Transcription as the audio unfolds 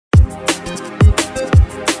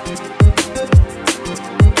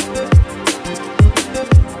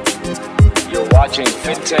watching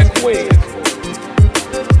Fintech Wave.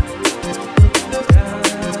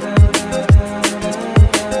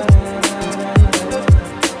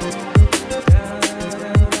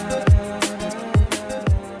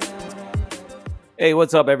 Hey,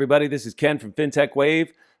 what's up, everybody? This is Ken from Fintech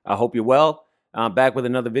Wave. I hope you're well. I'm back with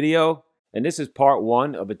another video, and this is part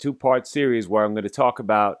one of a two-part series where I'm going to talk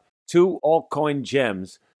about two altcoin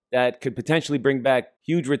gems that could potentially bring back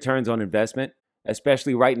huge returns on investment,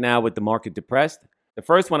 especially right now with the market depressed. The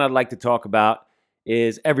first one I'd like to talk about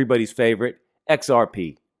is everybody's favorite,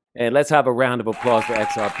 XRP. And let's have a round of applause for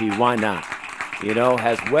XRP. Why not? You know,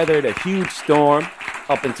 has weathered a huge storm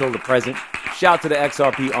up until the present. Shout to the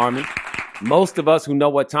XRP army. Most of us who know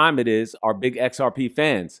what time it is are big XRP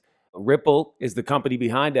fans. Ripple is the company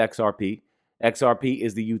behind XRP. XRP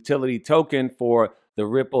is the utility token for the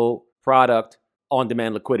Ripple product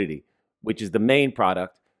on-demand liquidity, which is the main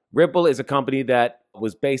product. Ripple is a company that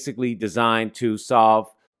was basically designed to solve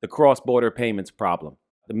the cross-border payments problem.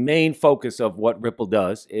 The main focus of what Ripple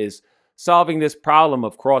does is solving this problem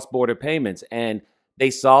of cross-border payments, and they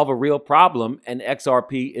solve a real problem, and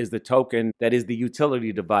XRP is the token that is the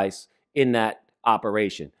utility device in that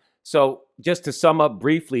operation. So just to sum up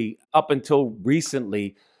briefly, up until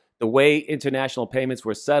recently, the way international payments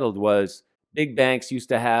were settled was big banks used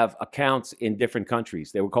to have accounts in different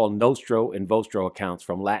countries. They were called Nostro and Vostro accounts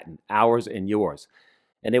from Latin, ours and yours.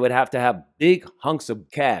 And they would have to have big hunks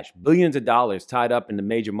of cash, billions of dollars tied up in the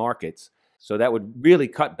major markets. So that would really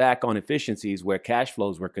cut back on efficiencies where cash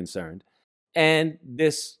flows were concerned. And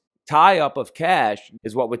this tie-up of cash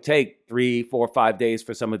is what would take 3, 4, 5 days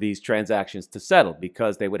for some of these transactions to settle,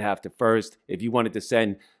 because they would have to first, if you wanted to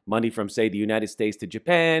send money from, say, the United States to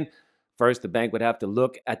Japan, first the bank would have to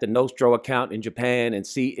look at the Nostro account in Japan and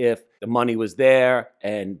see if the money was there,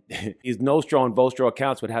 and these Nostro and Vostro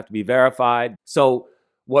accounts would have to be verified. So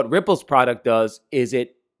what Ripple's product does is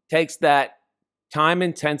it takes that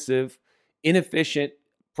time-intensive, inefficient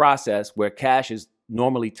process where cash is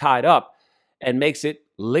normally tied up and makes it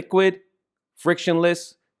liquid,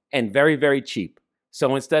 frictionless, and very, very cheap.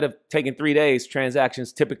 So instead of taking 3 days,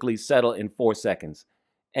 transactions typically settle in 4 seconds.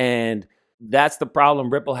 And that's the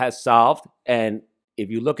problem Ripple has solved. And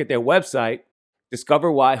if you look at their website,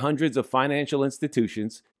 discover why hundreds of financial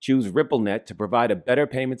institutions choose RippleNet to provide a better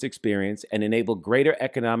payments experience and enable greater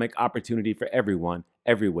economic opportunity for everyone,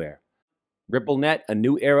 everywhere. RippleNet, a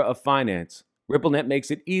new era of finance. RippleNet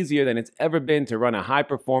makes it easier than it's ever been to run a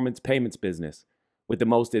high-performance payments business. With the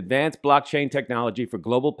most advanced blockchain technology for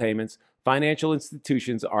global payments, financial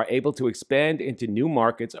institutions are able to expand into new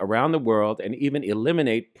markets around the world and even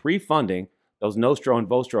eliminate pre-funding, those Nostro and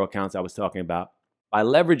Vostro accounts I was talking about, by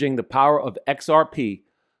leveraging the power of XRP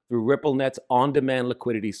through RippleNet's on-demand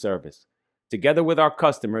liquidity service. Together with our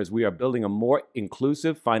customers, we are building a more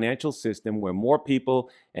inclusive financial system where more people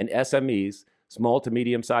and SMEs, small to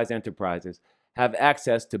medium-sized enterprises, have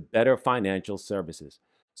access to better financial services.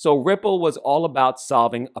 So Ripple was all about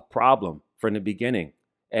solving a problem from the beginning,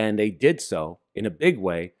 and they did so in a big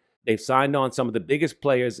way. They've signed on some of the biggest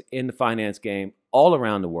players in the finance game all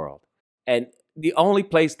around the world. And the only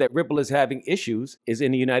place that Ripple is having issues is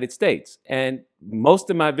in the United States. And most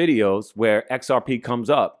of my videos where XRP comes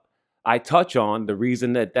up, I touch on the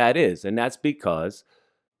reason that that is. And that's because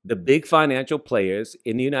the big financial players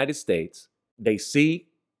in the United States, they see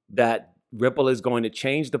that Ripple is going to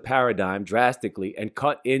change the paradigm drastically and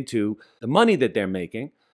cut into the money that they're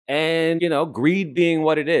making. And, you know, greed being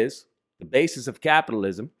what it is, the basis of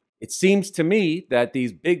capitalism, it seems to me that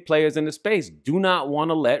these big players in the space do not want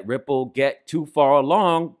to let Ripple get too far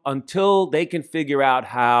along until they can figure out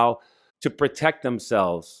how to protect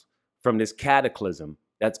themselves from this cataclysm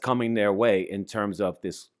that's coming their way in terms of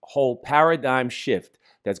this whole paradigm shift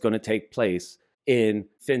that's going to take place in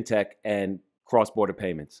fintech and cross-border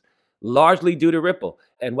payments, largely due to Ripple.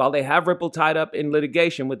 And while they have Ripple tied up in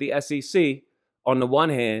litigation with the SEC on the one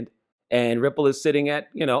hand, and Ripple is sitting at,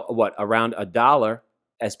 you know, what, around $1,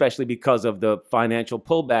 especially because of the financial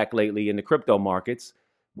pullback lately in the crypto markets,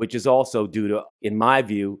 which is also due to, in my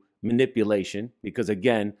view, manipulation, because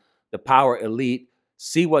again, the power elite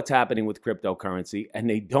see what's happening with cryptocurrency and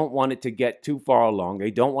they don't want it to get too far along.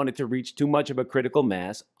 They don't want it to reach too much of a critical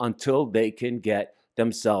mass until they can get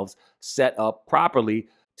themselves set up properly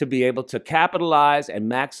to be able to capitalize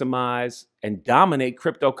and maximize and dominate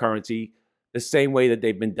cryptocurrency the same way that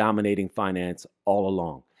they've been dominating finance all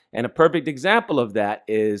along. And a perfect example of that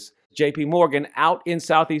is JP Morgan out in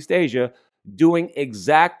Southeast Asia doing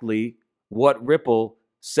exactly what Ripple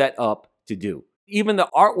set up to do. Even the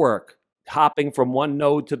artwork, hopping from one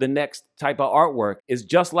node to the next type of artwork, is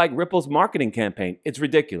just like Ripple's marketing campaign. It's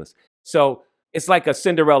ridiculous. So it's like a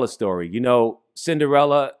Cinderella story. You know,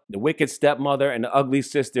 Cinderella, the wicked stepmother, and the ugly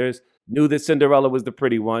sisters knew that Cinderella was the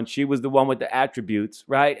pretty one. She was the one with the attributes,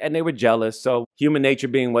 right? And they were jealous. So human nature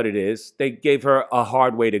being what it is, they gave her a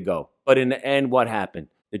hard way to go. But in the end, what happened?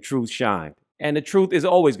 The truth shined. And the truth is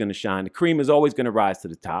always going to shine. The cream is always going to rise to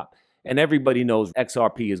the top. And everybody knows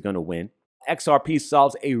XRP is going to win. XRP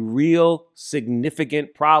solves a real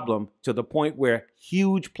significant problem to the point where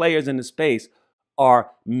huge players in the space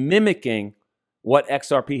are mimicking what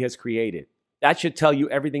XRP has created. That should tell you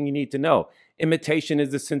everything you need to know. Imitation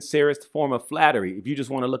is the sincerest form of flattery, if you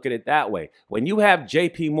just want to look at it that way. When you have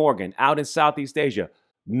JP Morgan out in Southeast Asia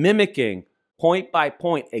mimicking point by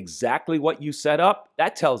point exactly what you set up,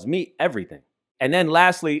 that tells me everything. And then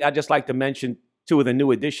lastly, I'd just like to mention two of the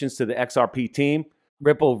new additions to the XRP team.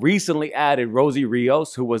 Ripple recently added Rosie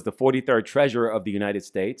Rios, who was the 43rd treasurer of the United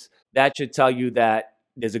States. That should tell you that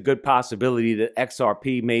there's a good possibility that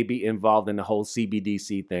XRP may be involved in the whole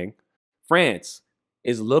CBDC thing. France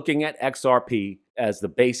is looking at XRP as the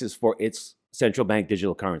basis for its central bank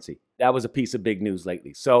digital currency. That was a piece of big news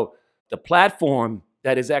lately. So the platform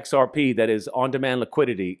that is XRP, that is on-demand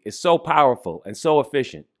liquidity, is so powerful and so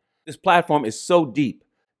efficient. This platform is so deep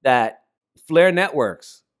that Flare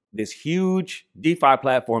Networks, this huge DeFi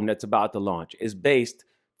platform that's about to launch, is based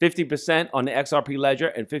 50% on the XRP ledger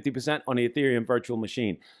and 50% on the Ethereum virtual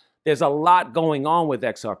machine. There's a lot going on with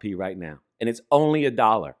XRP right now, and it's only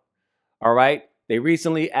 $1. All right? They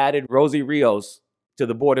recently added Rosie Rios to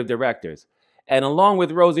the board of directors. And along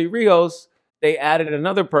with Rosie Rios, they added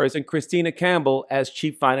another person, Christina Campbell, as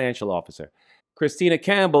chief financial officer. Christina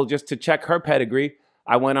Campbell, just to check her pedigree,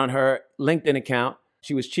 I went on her LinkedIn account.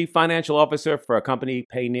 She was chief financial officer for a company,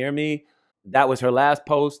 Pay Near Me. That was her last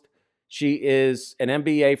post. She is an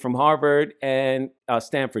MBA from Harvard and a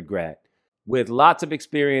Stanford grad with lots of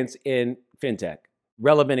experience in fintech,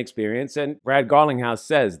 relevant experience. And Brad Garlinghouse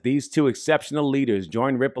says, these two exceptional leaders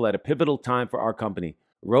join Ripple at a pivotal time for our company.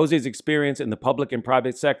 Rosie's experience in the public and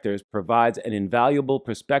private sectors provides an invaluable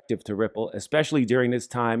perspective to Ripple, especially during this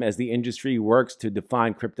time as the industry works to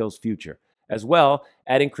define crypto's future. As well,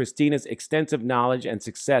 adding Christina's extensive knowledge and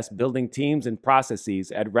success building teams and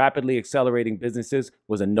processes at rapidly accelerating businesses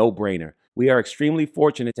was a no-brainer. We are extremely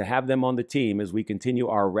fortunate to have them on the team as we continue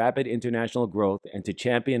our rapid international growth and to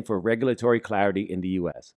champion for regulatory clarity in the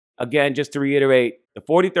U.S. Again, just to reiterate, the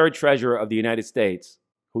 43rd treasurer of the United States,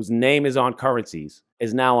 whose name is on currencies,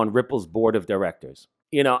 is now on Ripple's board of directors.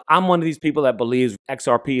 You know, I'm one of these people that believes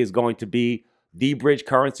XRP is going to be the bridge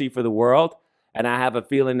currency for the world. And I have a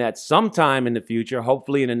feeling that sometime in the future,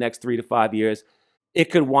 hopefully in the next 3 to 5 years, it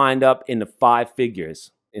could wind up in the 5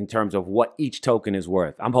 figures in terms of what each token is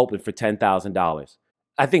worth. I'm hoping for $10,000.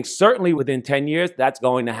 I think certainly within 10 years, that's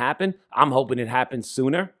going to happen. I'm hoping it happens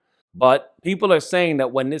sooner. But people are saying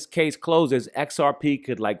that when this case closes, XRP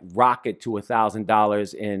could like rocket to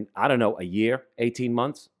 $1,000 in, I don't know, a year, 18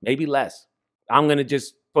 months, maybe less. I'm going to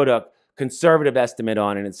just put a conservative estimate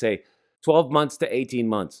on it and say 12 months to 18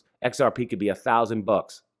 months. XRP could be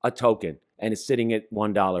 $1,000 a token, and it's sitting at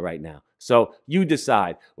 $1 right now. So you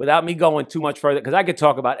decide. Without me going too much further, because I could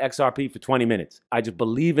talk about XRP for 20 minutes. I just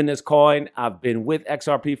believe in this coin. I've been with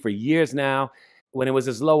XRP for years now, when it was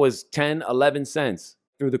as low as 10, 11 cents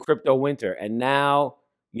through the crypto winter. And now,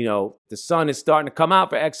 you know, the sun is starting to come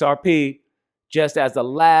out for XRP. Just as the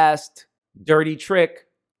last dirty trick,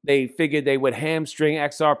 they figured they would hamstring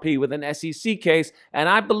XRP with an SEC case. And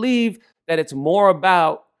I believe that it's more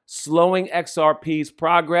about slowing XRP's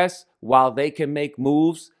progress while they can make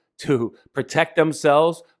moves to protect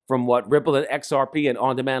themselves from what Ripple and XRP and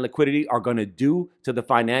on-demand liquidity are going to do to the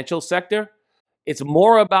financial sector. It's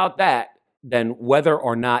more about that than whether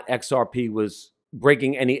or not XRP was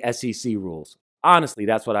breaking any SEC rules. Honestly,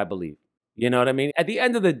 that's what I believe. You know what I mean? At the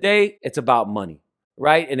end of the day, it's about money,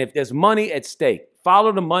 right? And if there's money at stake,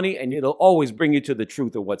 follow the money and it'll always bring you to the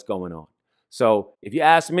truth of what's going on. So if you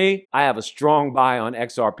ask me, I have a strong buy on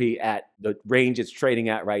XRP at the range it's trading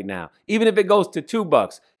at right now. Even if it goes to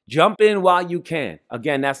 $2, jump in while you can.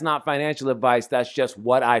 Again, that's not financial advice. That's just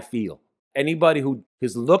what I feel. Anybody who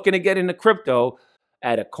is looking to get into crypto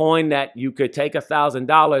at a coin that you could take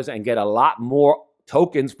 $1,000 and get a lot more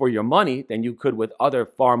tokens for your money than you could with other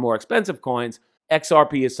far more expensive coins,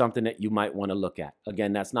 XRP is something that you might want to look at.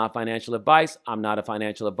 Again, that's not financial advice. I'm not a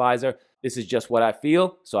financial advisor. This is just what I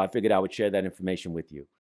feel, so I figured I would share that information with you.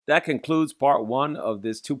 That concludes part 1 of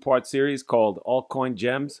this 2-part series called Altcoin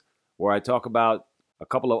Gems, where I talk about a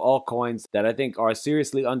couple of altcoins that I think are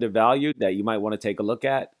seriously undervalued that you might want to take a look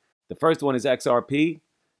at. The first one is XRP,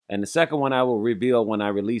 and the second one I will reveal when I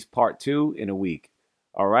release part 2 in a week.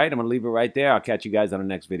 All right, I'm going to leave it right there. I'll catch you guys on the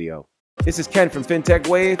next video. This is Ken from Fintech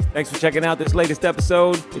Wave. Thanks for checking out this latest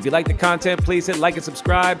episode. If you like the content, please hit like and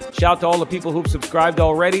subscribe. Shout out to all the people who've subscribed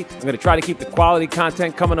already. I'm going to try to keep the quality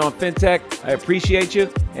content coming on Fintech. I appreciate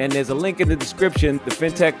you. And there's a link in the description. The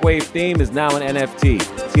Fintech Wave theme is now an NFT.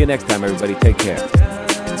 See you next time, everybody. Take care.